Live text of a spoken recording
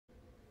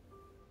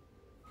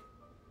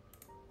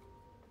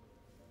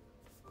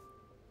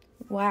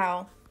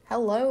Wow.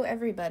 Hello,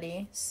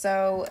 everybody.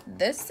 So,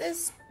 this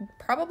is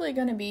probably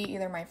going to be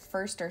either my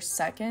first or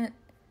second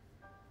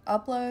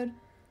upload.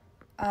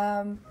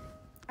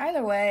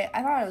 Either way,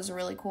 I thought it was a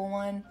really cool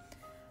one.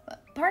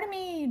 Part of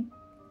me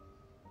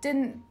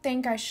didn't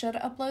think I should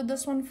upload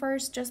this one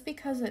first just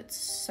because it's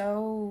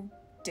so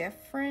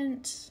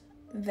different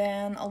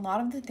than a lot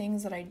of the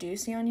things that I do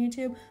see on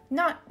YouTube.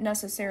 Not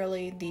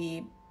necessarily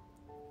the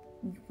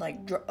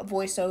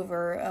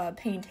voiceover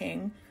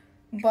painting,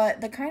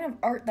 but the kind of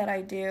art that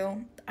I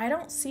do, I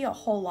don't see a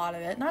whole lot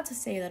of it. Not to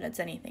say that it's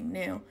anything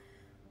new,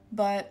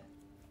 but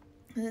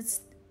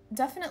it's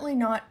definitely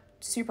not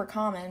super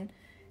common,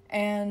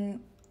 and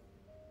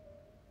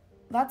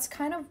that's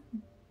kind of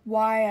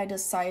why I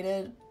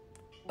decided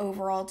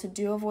overall to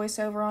do a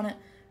voiceover on it.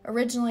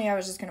 Originally, I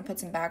was just going to put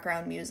some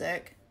background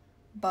music,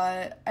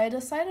 but I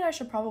decided I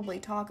should probably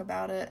talk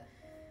about it.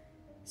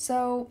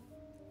 So,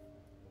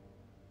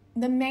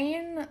 the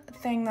main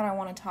thing that I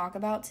want to talk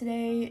about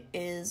today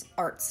is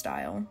art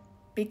style,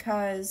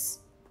 because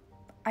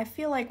I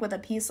feel like with a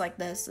piece like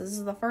this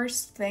is the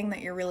first thing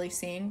that you're really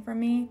seeing from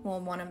me. Well,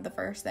 one of the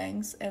first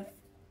things, if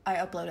I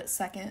upload it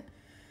second.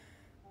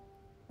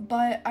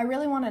 But I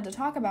really wanted to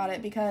talk about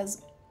it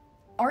because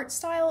art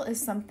style is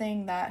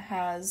something that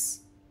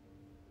has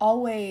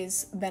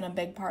always been a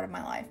big part of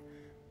my life,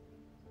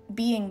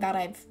 being that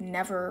I've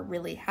never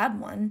really had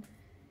one.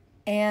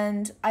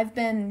 And I've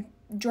been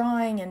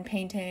drawing and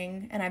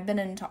painting, and I've been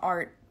into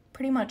art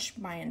pretty much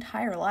my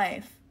entire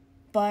life,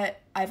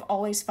 but I've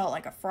always felt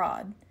like a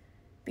fraud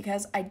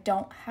because I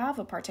don't have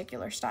a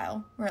particular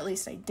style, or at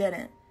least I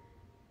didn't.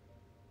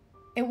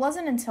 It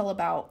wasn't until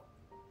about,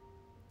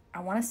 I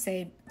want to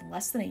say,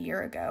 less than a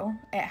year ago.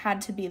 It had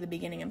to be the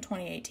beginning of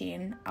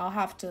 2018. I'll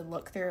have to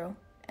look through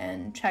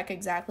and check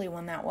exactly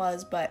when that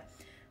was, but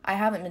I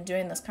haven't been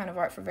doing this kind of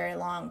art for very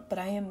long, but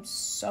I am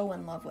so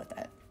in love with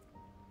it.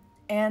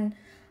 And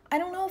I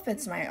don't know if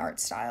it's my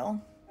art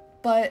style,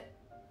 but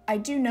I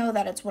do know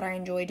that it's what I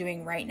enjoy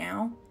doing right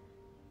now.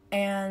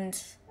 And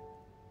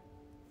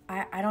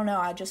I don't know,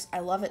 I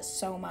love it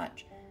so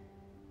much.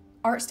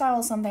 Art style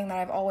is something that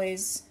I've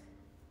always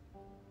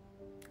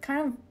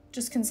kind of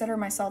just considered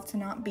myself to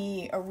not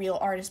be a real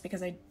artist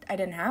because I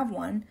didn't have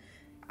one.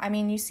 I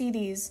mean, you see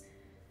these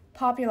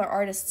popular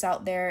artists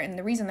out there, and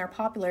the reason they're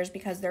popular is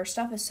because their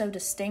stuff is so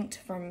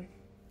distinct from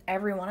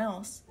everyone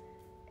else.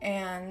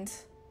 And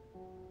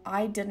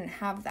I didn't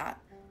have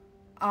that.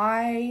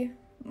 I,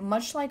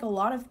 much like a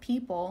lot of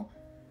people,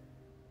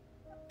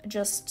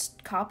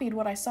 just copied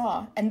what I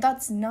saw. And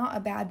that's not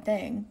a bad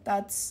thing.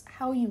 That's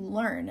how you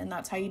learn, and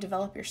that's how you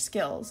develop your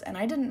skills. And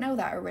I didn't know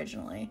that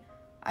originally.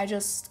 I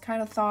just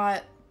kind of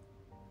thought,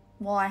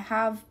 well, I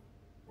have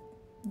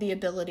the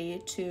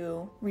ability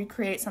to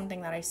recreate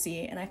something that I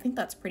see, and I think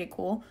that's pretty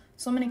cool.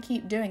 So I'm going to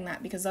keep doing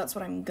that because that's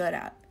what I'm good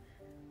at.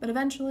 But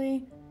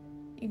eventually,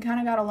 you kind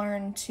of got to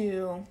learn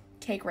to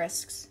take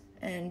risks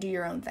and do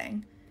your own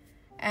thing.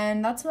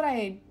 And that's what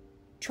I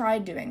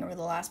tried doing over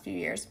the last few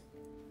years.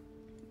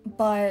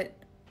 But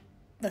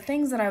the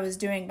things that I was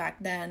doing back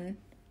then,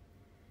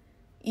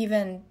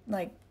 even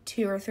like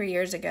 2 or 3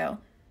 years ago,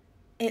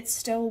 it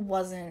still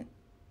wasn't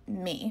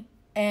me.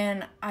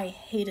 And I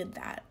hated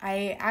that.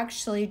 I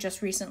actually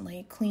just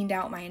recently cleaned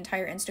out my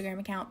entire Instagram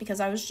account because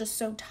I was just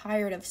so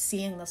tired of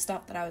seeing the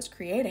stuff that I was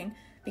creating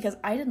because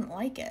I didn't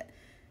like it.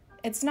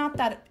 It's not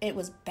that it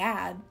was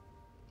bad.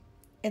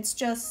 It's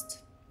just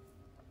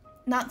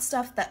not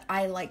stuff that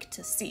I like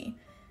to see.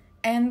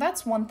 And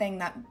that's one thing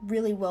that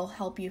really will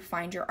help you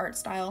find your art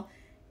style.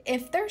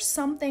 If there's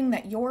something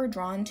that you're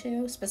drawn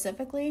to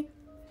specifically,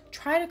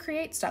 try to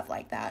create stuff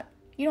like that.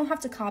 You don't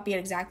have to copy it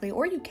exactly,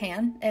 or you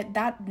can.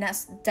 That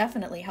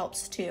definitely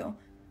helps too.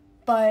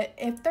 But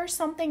if there's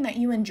something that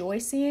you enjoy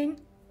seeing,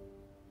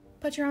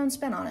 put your own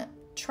spin on it.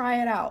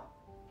 Try it out.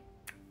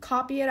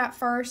 Copy it at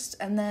first,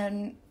 and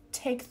then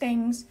take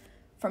things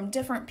from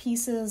different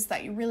pieces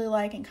that you really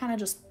like and kind of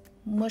just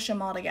mush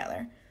them all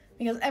together,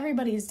 because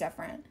everybody's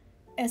different,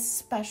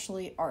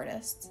 especially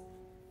artists.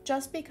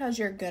 Just because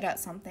you're good at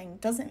something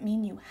doesn't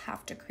mean you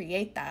have to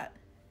create that.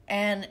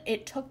 And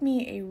it took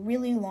me a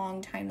really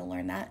long time to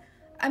learn that.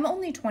 I'm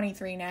only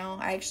 23 now.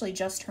 I actually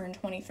just turned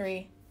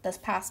 23 this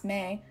past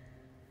May.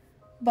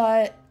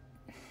 But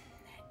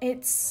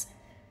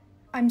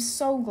I'm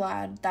so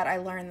glad that I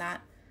learned that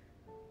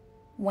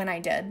when I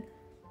did.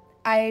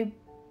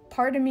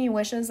 Part of me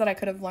wishes that I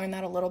could have learned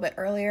that a little bit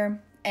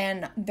earlier.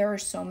 And there are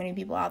so many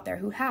people out there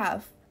who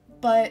have,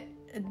 but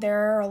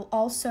there are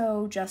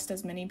also just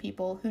as many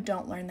people who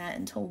don't learn that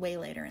until way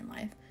later in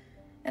life.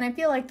 And I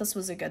feel like this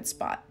was a good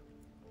spot.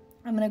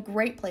 I'm in a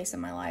great place in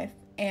my life,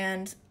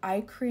 and I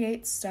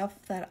create stuff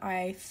that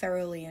I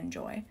thoroughly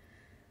enjoy.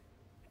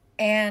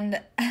 And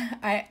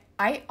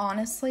I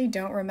honestly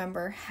don't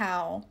remember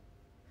how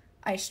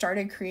I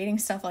started creating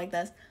stuff like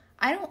this.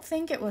 I don't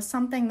think it was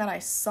something that I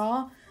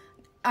saw.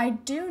 I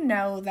do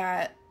know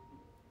that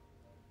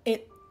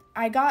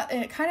I got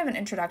kind of an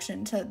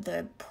introduction to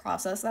the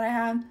process that I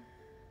had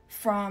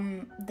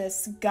from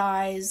this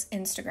guy's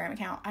Instagram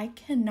account. I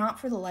cannot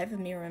for the life of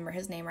me remember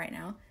his name right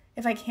now.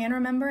 If I can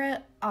remember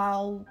it,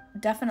 I'll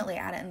definitely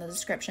add it in the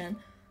description.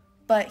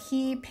 But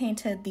he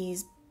painted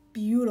these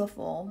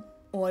beautiful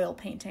oil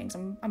paintings.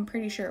 I'm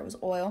pretty sure it was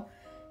oil.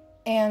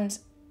 And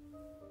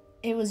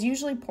it was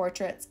usually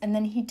portraits, and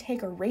then he'd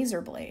take a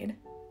razor blade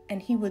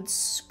and he would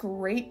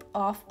scrape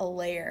off a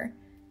layer,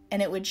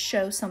 and it would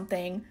show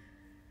something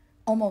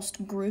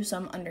almost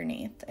gruesome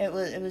underneath. It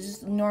was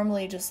just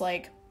normally just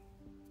like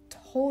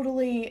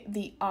totally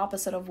the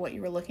opposite of what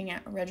you were looking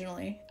at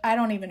originally. I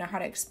don't even know how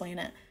to explain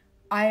it.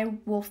 I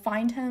will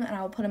find him and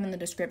I'll put him in the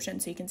description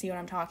so you can see what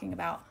I'm talking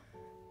about.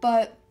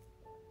 But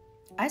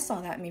I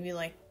saw that maybe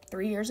like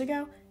 3 years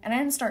ago, and I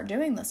didn't start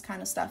doing this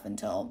kind of stuff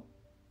until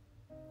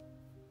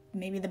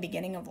maybe the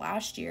beginning of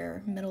last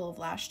year, middle of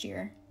last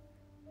year.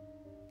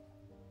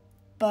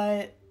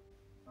 But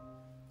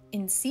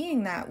in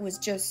seeing that was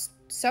just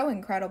so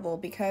incredible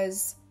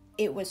because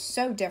it was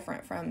so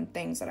different from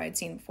things that I'd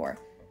seen before.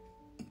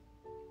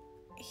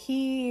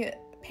 He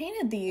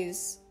painted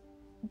these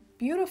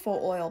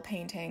beautiful oil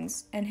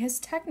paintings, and his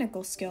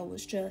technical skill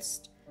was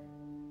just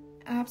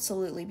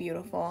absolutely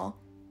beautiful.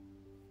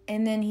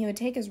 And then he would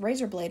take his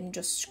razor blade and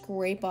just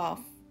scrape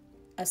off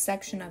a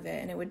section of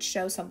it, and it would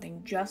show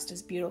something just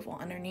as beautiful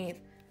underneath.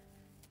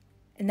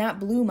 And that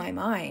blew my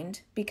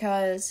mind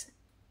because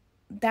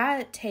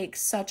that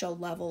takes such a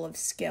level of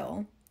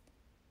skill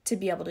to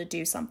be able to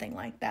do something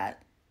like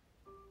that.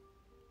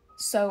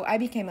 So I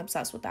became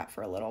obsessed with that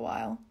for a little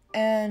while.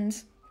 And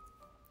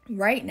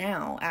right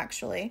now,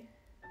 actually,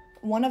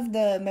 one of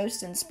the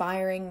most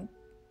inspiring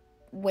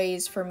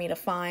ways for me to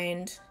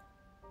find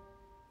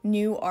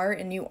new art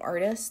and new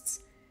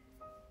artists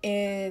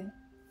is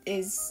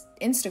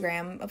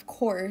Instagram, of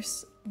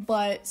course,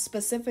 but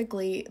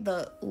specifically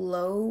the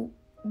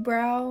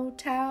lowbrow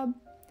tab.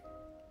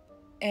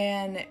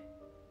 And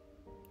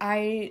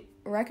I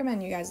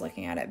recommend you guys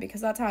looking at it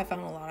because that's how I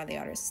found a lot of the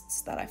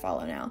artists that I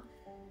follow now.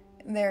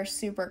 They're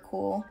super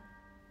cool.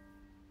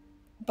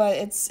 But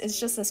it's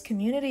just this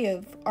community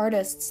of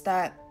artists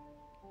that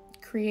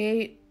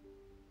create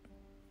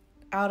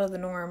out of the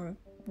norm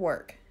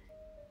work.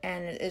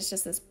 And it's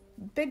just this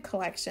big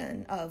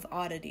collection of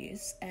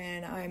oddities,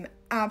 and I'm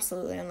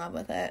absolutely in love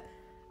with it.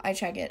 I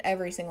check it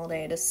every single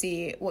day to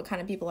see what kind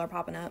of people are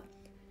popping up.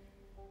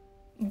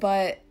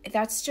 But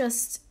that's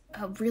just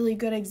a really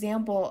good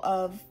example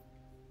of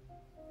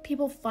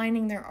people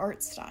finding their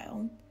art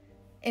style.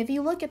 If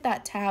you look at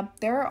that tab,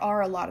 there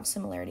are a lot of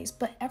similarities,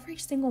 but every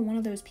single one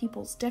of those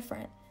people's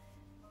different.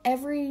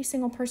 Every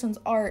single person's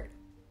art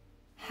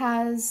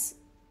has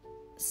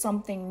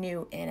something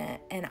new in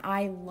it, and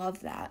I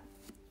love that.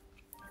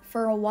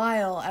 For a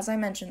while, as I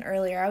mentioned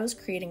earlier, I was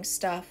creating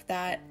stuff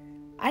that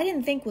I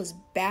didn't think was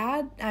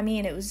bad. I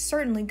mean, it was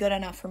certainly good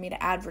enough for me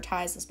to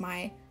advertise as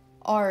my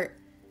art,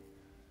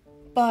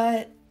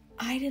 but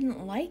I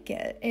didn't like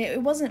it.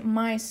 It wasn't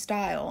my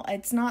style.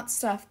 It's not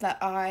stuff that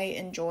I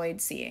enjoyed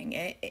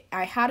seeing.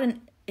 I had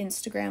an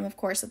Instagram, of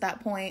course, at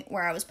that point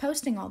where I was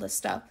posting all this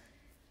stuff,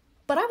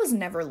 but I was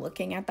never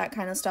looking at that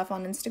kind of stuff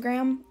on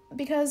Instagram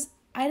because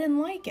I didn't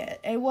like it.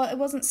 It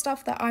wasn't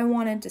stuff that I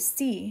wanted to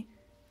see.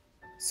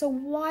 So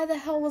why the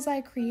hell was I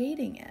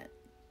creating it?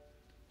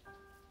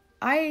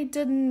 I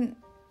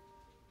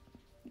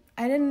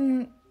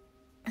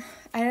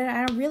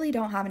really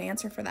don't have an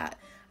answer for that.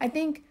 I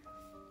think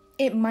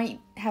it might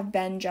have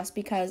been just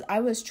because I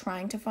was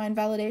trying to find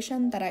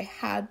validation that I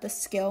had the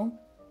skill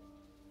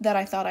that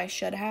I thought I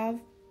should have,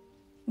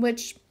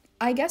 which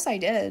I guess I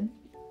did.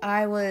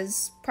 I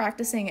was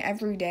practicing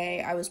every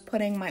day. I was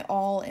putting my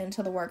all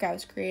into the work I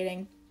was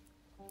creating,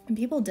 and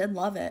people did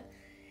love it.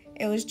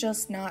 It was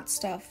just not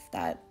stuff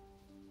that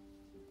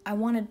I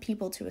wanted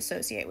people to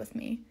associate with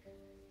me.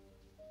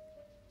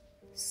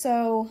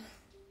 So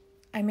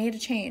I made a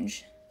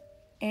change,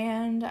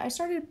 and I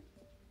started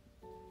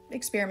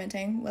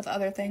experimenting with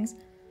other things,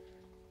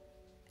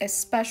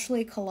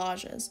 especially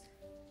collages.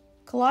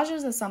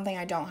 Collages is something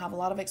I don't have a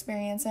lot of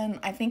experience in.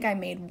 I think I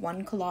made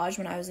one collage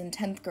when I was in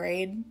 10th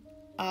grade.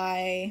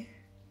 I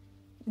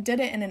did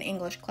it in an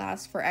English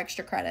class for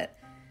extra credit,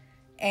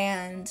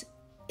 and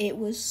it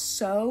was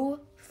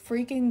so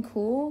freaking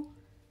cool,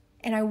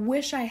 and I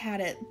wish I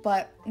had it,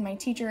 but my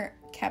teacher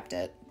kept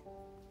it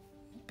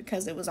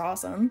because it was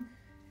awesome.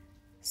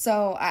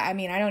 So, I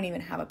mean, I don't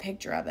even have a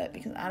picture of it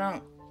because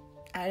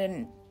I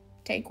didn't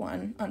take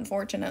one,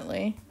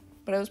 unfortunately,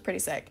 but it was pretty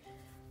sick.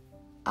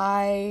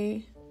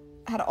 I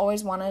had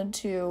always wanted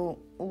to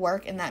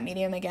work in that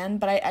medium again,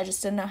 but I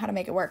just didn't know how to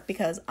make it work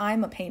because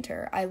I'm a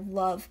painter. I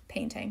love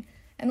painting.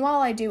 And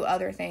while I do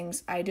other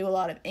things, I do a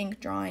lot of ink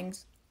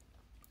drawings.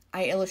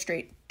 I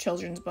illustrate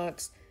children's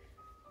books.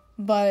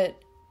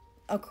 But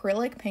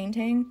acrylic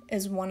painting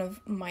is one of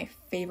my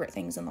favorite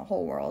things in the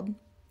whole world.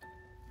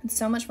 It's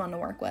so much fun to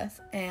work with,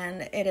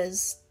 and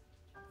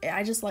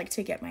I just like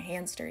to get my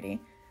hands dirty.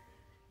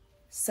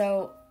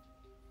 So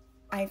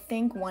I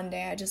think one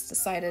day I just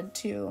decided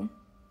to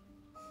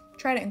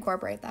try to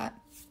incorporate that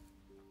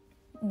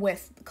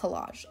with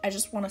collage. I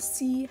just want to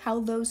see how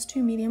those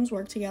two mediums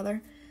work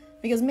together,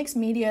 because mixed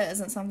media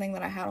isn't something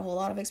that I had a whole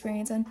lot of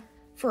experience in.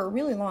 For a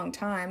really long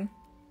time,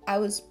 I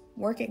was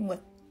working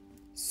with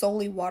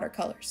solely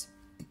watercolors.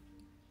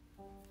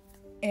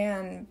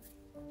 And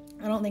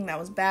I don't think that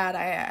was bad.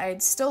 I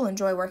still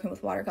enjoy working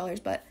with watercolors,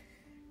 but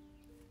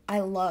I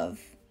love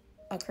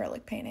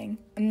acrylic painting.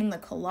 And then the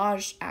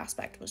collage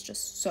aspect was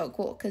just so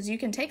cool, because you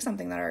can take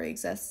something that already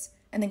exists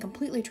and then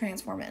completely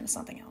transform it into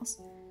something else.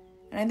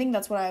 And I think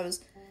that's what I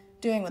was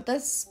doing with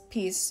this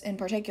piece in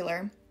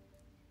particular.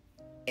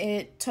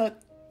 It took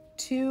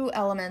two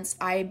elements.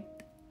 I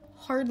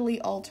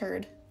hardly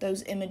altered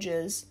those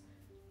images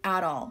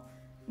at all,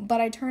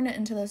 but I turned it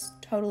into this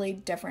totally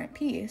different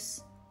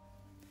piece.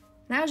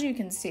 And as you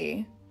can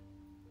see,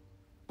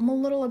 I'm a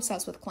little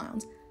obsessed with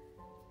clowns.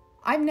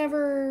 I've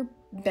never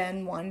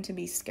been one to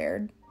be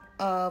scared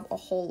of a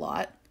whole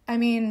lot. I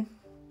mean,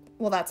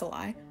 well, that's a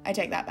lie. I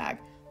take that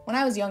back. When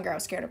I was younger, I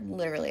was scared of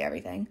literally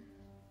everything.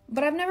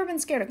 But I've never been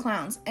scared of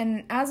clowns.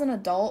 And as an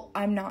adult,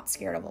 I'm not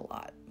scared of a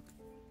lot.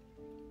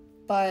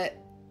 But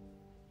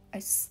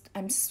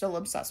I'm still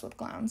obsessed with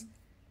clowns.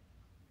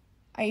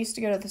 I used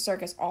to go to the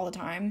circus all the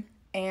time.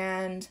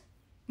 And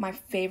my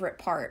favorite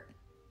part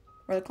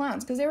were the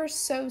clowns, because they were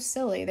so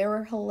silly. They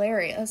were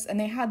hilarious. And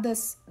they had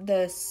this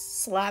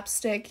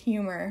slapstick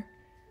humor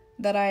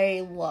that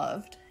I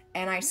loved,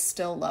 and I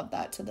still love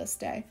that to this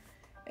day.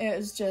 It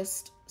was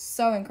just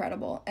so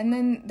incredible. And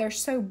then they're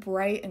so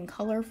bright and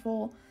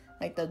colorful,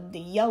 like the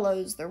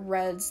yellows, the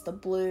reds, the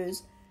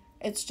blues.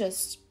 It's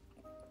just,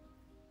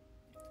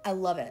 I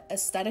love it.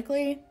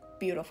 Aesthetically,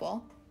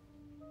 beautiful.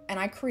 And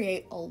I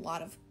create a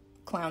lot of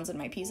clowns in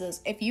my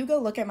pieces. If you go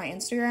look at my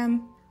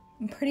Instagram,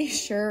 I'm pretty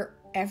sure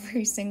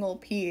every single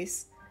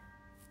piece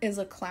is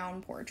a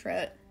clown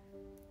portrait.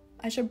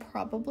 I should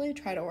probably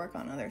try to work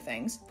on other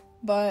things,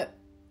 but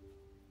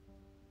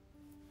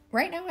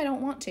right now I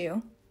don't want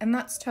to, and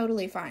that's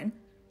totally fine.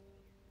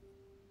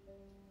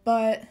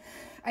 But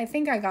I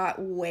think I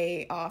got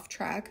way off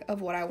track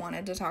of what I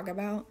wanted to talk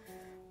about.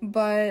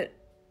 But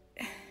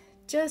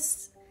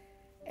just,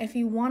 if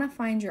you want to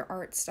find your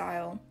art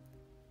style,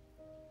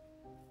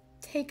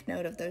 take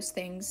note of those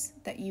things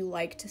that you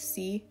like to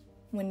see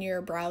when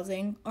you're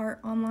browsing art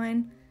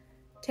online.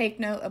 Take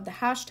note of the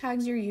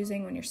hashtags you're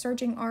using when you're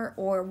searching art,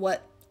 or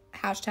what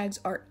hashtags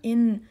are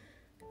in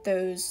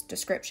those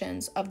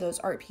descriptions of those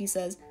art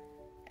pieces,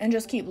 and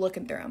just keep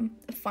looking through them.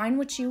 Find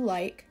what you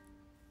like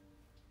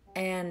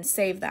and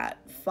save that.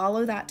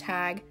 Follow that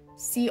tag,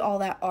 see all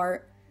that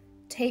art,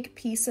 take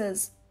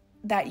pieces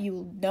that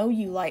you know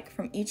you like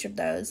from each of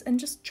those, and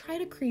just try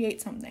to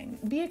create something.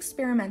 Be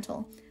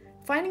experimental.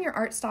 Finding your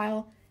art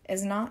style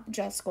is not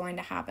just going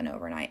to happen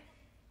overnight.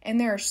 And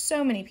there are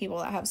so many people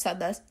that have said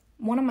this.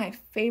 One of my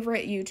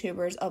favorite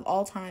YouTubers of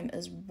all time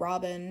is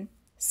Robin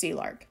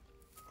Sealark.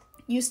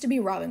 Used to be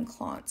Robin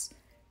Klontz.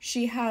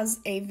 She has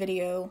a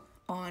video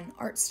on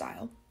art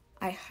style.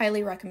 I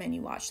highly recommend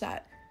you watch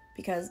that,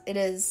 because it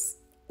is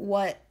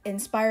what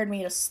inspired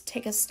me to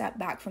take a step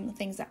back from the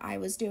things that I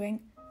was doing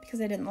because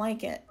I didn't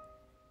like it,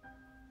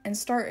 and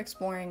start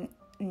exploring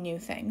new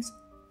things.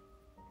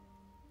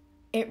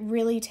 It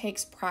really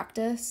takes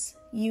practice.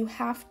 You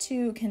have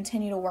to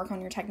continue to work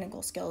on your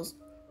technical skills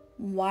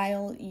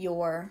while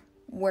you're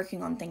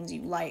working on things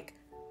you like,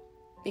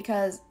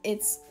 because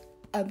it's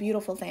a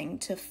beautiful thing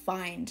to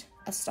find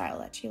a style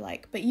that you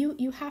like. But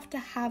you have to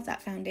have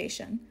that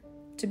foundation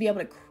to be able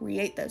to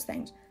create those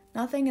things.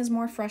 Nothing is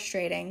more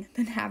frustrating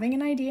than having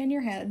an idea in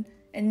your head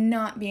and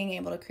not being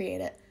able to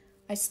create it.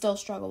 I still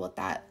struggle with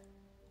that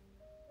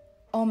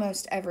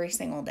almost every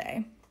single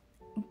day,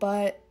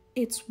 but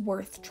it's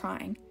worth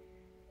trying.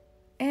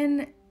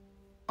 And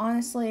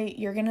honestly,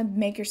 you're gonna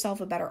make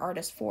yourself a better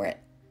artist for it.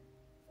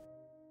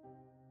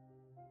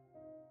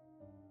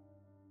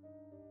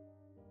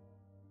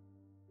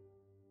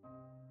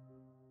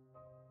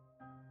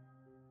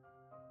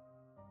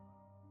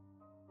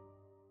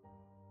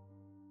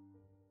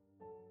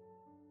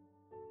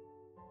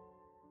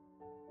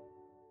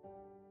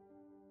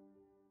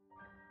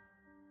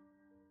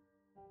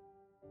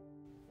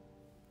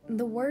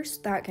 The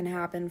worst that can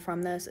happen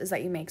from this is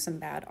that you make some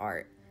bad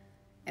art,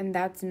 and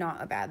that's not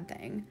a bad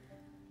thing.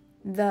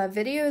 The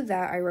video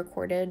that I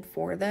recorded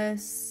for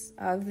this,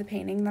 of the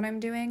painting that I'm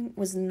doing,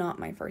 was not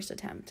my first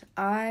attempt.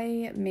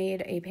 I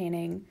made a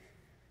painting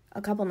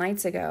a couple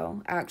nights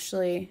ago,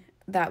 actually,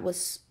 that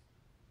was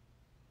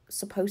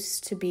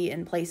supposed to be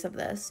in place of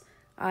this.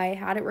 I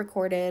had it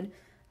recorded,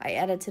 I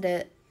edited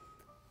it,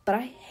 but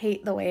I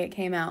hate the way it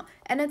came out.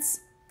 And it's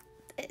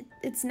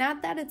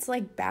not that it's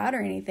like bad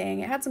or anything.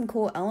 It had some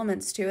cool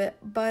elements to it,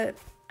 but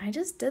I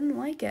just didn't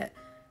like it.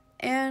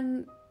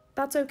 And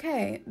that's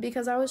okay,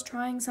 because I was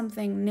trying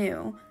something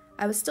new.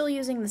 I was still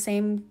using the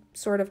same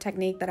sort of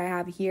technique that I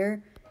have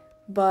here,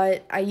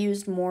 but I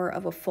used more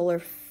of a fuller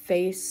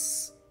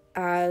face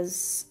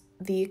as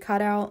the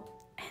cutout,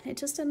 and it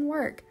just didn't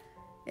work.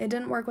 It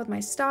didn't work with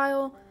my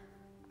style.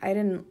 I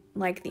didn't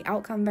like the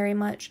outcome very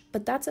much,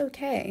 but that's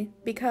okay,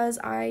 because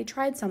I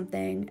tried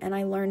something and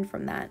I learned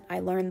from that. I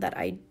learned that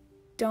I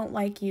don't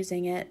like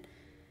using it.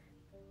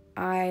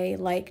 I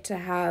like to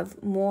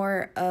have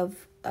more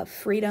of a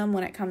freedom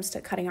when it comes to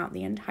cutting out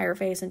the entire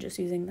face and just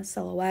using the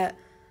silhouette.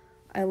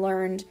 I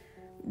learned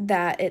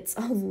that it's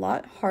a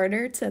lot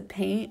harder to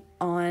paint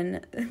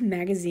on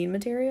magazine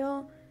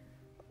material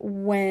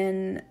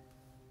when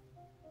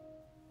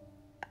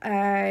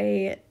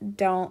I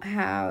don't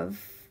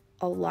have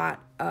a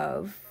lot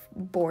of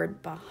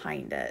board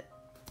behind it.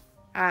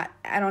 I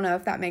don't know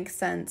if that makes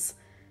sense.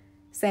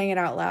 Saying it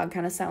out loud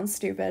kind of sounds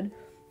stupid,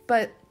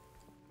 but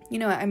you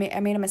know what, I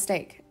made a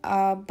mistake,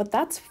 but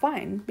that's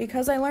fine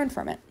because I learned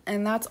from it,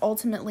 and that's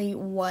ultimately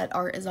what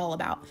art is all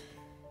about.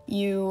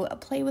 You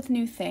play with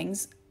new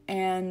things,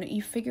 and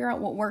you figure out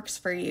what works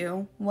for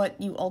you, what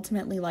you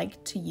ultimately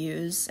like to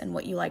use, and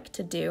what you like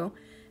to do,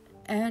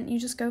 and you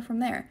just go from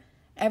there.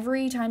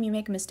 Every time you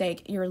make a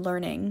mistake, you're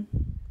learning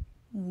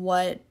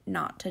what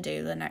not to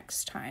do the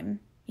next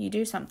time you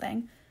do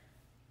something,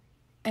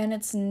 and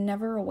it's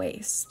never a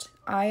waste.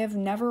 I have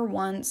never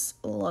once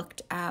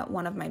looked at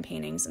one of my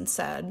paintings and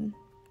said,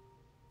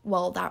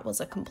 well, that was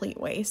a complete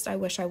waste. I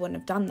wish I wouldn't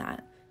have done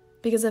that.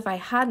 Because if I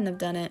hadn't have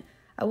done it,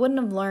 I wouldn't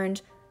have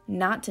learned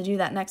not to do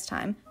that next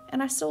time,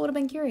 and I still would have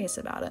been curious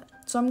about it.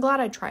 So I'm glad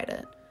I tried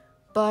it,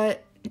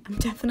 but I'm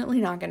definitely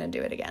not going to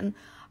do it again.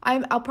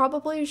 I'll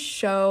probably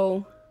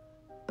show,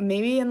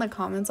 maybe in the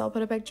comments I'll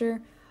put a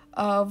picture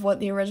of what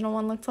the original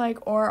one looked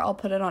like, or I'll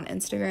put it on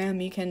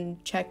Instagram. You can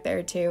check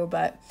there too,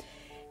 but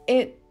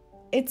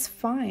it's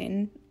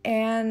fine,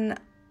 and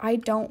I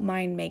don't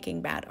mind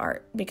making bad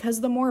art,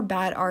 because the more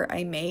bad art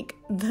I make,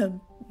 the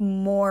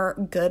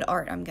more good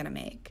art I'm gonna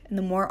make, and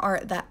the more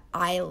art that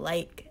I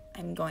like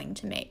I'm going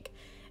to make.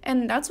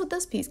 And that's what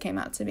this piece came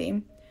out to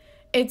be.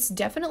 It's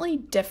definitely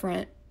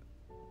different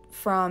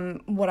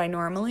from what I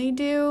normally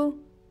do,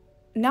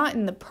 not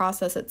in the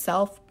process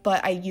itself,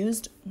 but I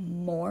used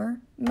more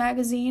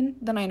magazine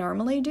than I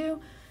normally do,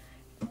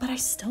 but I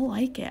still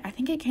like it. I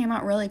think it came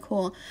out really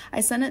cool.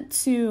 I sent it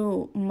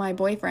to my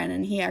boyfriend,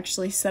 and he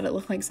actually said it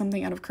looked like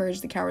something out of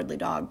Courage the Cowardly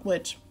Dog,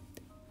 which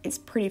is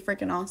pretty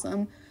freaking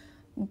awesome.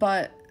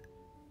 But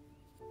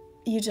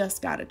you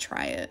just gotta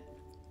try it.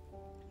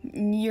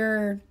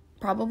 You're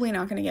probably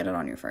not gonna get it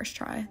on your first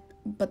try,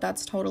 but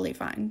that's totally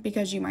fine,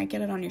 because you might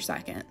get it on your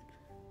second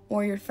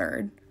or your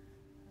third.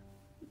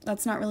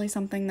 That's not really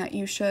something that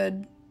you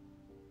should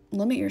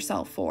limit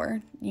yourself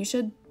for. You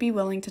should be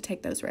willing to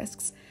take those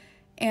risks.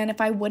 And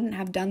if I wouldn't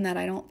have done that,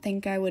 I don't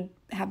think I would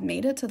have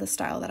made it to the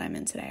style that I'm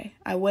in today.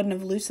 I wouldn't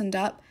have loosened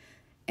up,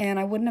 and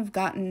I wouldn't have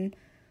gotten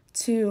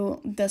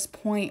to this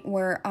point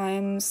where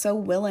I'm so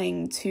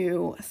willing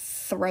to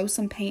throw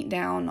some paint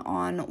down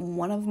on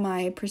one of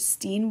my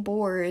pristine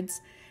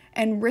boards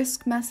and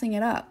risk messing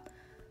it up.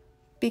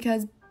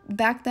 Because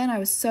back then I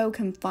was so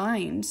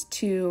confined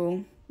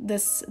to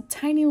this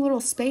tiny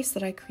little space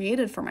that I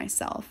created for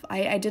myself.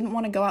 I didn't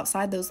want to go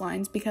outside those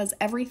lines, because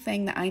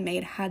everything that I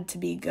made had to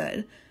be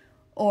good,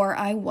 or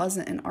I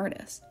wasn't an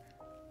artist.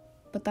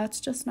 But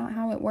that's just not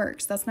how it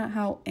works. That's not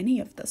how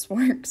any of this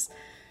works.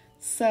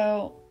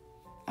 So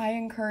I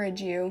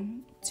encourage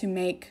you to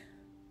make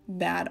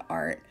bad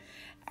art.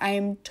 I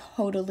am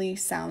totally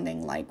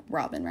sounding like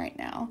Robin right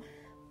now,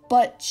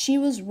 but she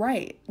was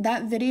right.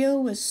 That video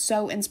was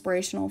so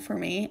inspirational for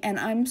me, and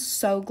I'm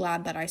so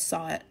glad that I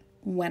saw it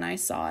when I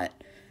saw it.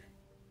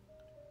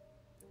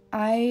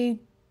 I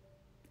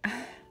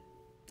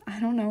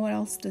don't know what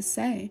else to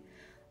say.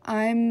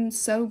 I'm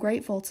so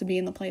grateful to be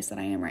in the place that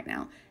I am right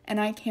now, and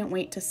I can't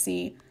wait to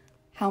see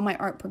how my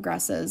art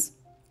progresses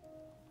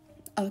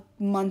a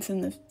month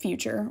in the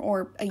future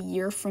or a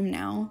year from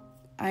now.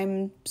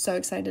 I'm so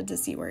excited to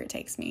see where it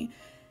takes me.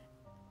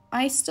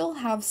 I still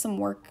have some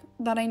work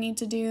that I need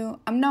to do.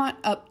 I'm not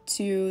up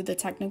to the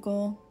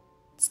technical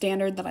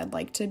standard that I'd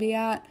like to be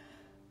at,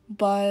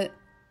 but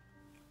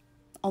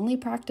only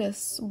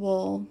practice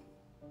will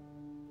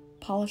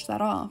polish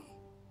that off.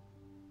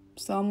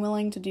 So I'm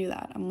willing to do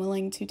that. I'm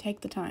willing to take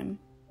the time,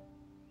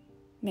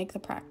 make the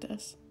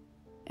practice,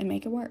 and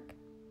make it work.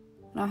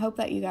 And I hope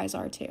that you guys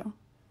are too.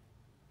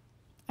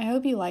 I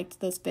hope you liked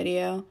this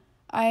video.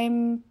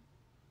 I'm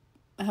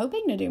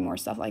hoping to do more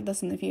stuff like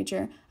this in the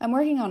future. I'm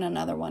working on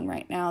another one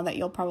right now that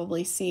you'll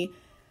probably see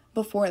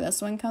before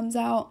this one comes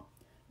out.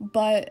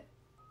 But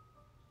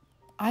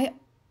I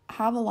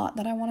have a lot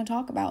that I want to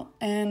talk about,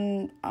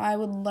 and I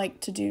would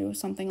like to do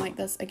something like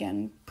this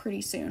again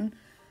pretty soon.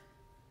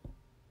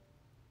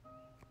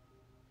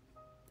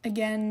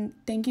 Again,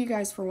 thank you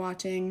guys for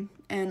watching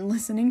and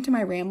listening to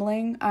my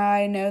rambling.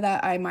 I know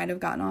that I might have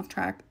gotten off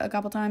track a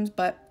couple times,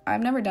 but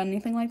I've never done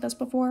anything like this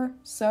before,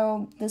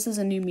 so this is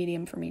a new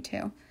medium for me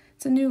too.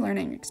 It's a new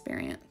learning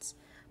experience.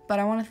 But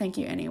I want to thank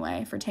you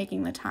anyway for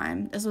taking the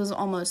time. This was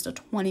almost a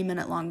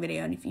 20-minute long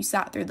video, and if you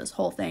sat through this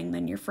whole thing,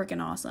 then you're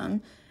freaking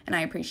awesome, and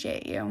I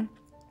appreciate you.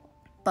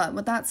 But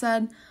with that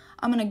said,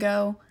 I'm gonna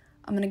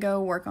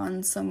go work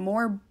on some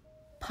more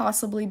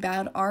possibly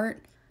bad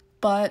art,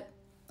 but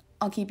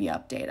I'll keep you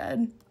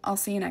updated. I'll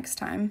see you next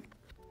time.